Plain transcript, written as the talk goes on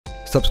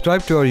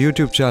Subscribe to our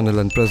YouTube channel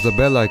and press the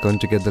bell icon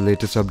to get the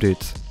latest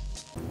updates.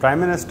 Prime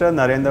Minister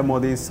Narendra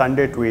Modi's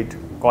Sunday tweet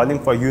calling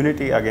for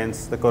unity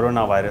against the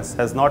coronavirus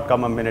has not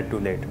come a minute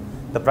too late.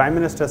 The Prime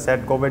Minister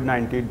said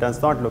COVID-19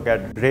 does not look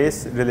at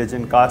race,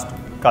 religion, caste,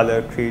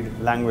 color, creed,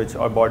 language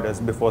or borders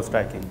before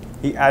striking.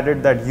 He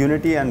added that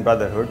unity and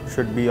brotherhood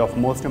should be of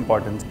most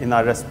importance in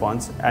our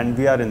response, and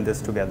we are in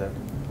this together.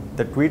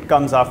 The tweet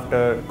comes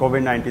after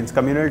COVID-19's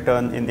communal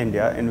turn in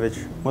India, in which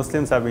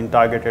Muslims have been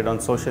targeted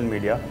on social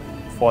media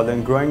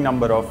following growing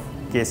number of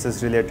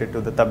cases related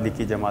to the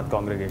Tablighi Jamaat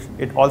congregation.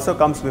 It also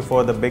comes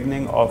before the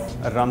beginning of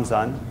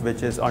Ramzan,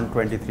 which is on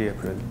 23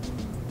 April.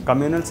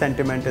 Communal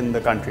sentiment in the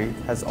country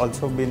has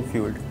also been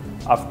fueled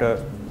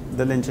after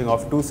the lynching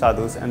of two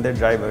sadhus and their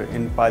driver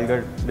in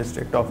Palghar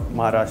district of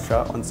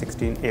Maharashtra on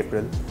 16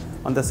 April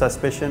on the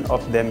suspicion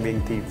of them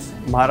being thieves.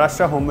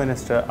 Maharashtra Home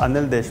Minister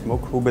Anil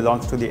Deshmukh, who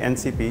belongs to the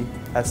NCP,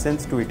 has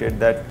since tweeted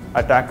that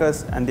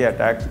attackers and the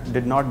attack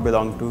did not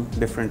belong to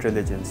different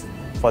religions.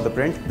 For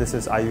ThePrint, this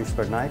is Ayush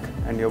Patnaik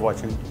and you're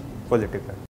watching Political.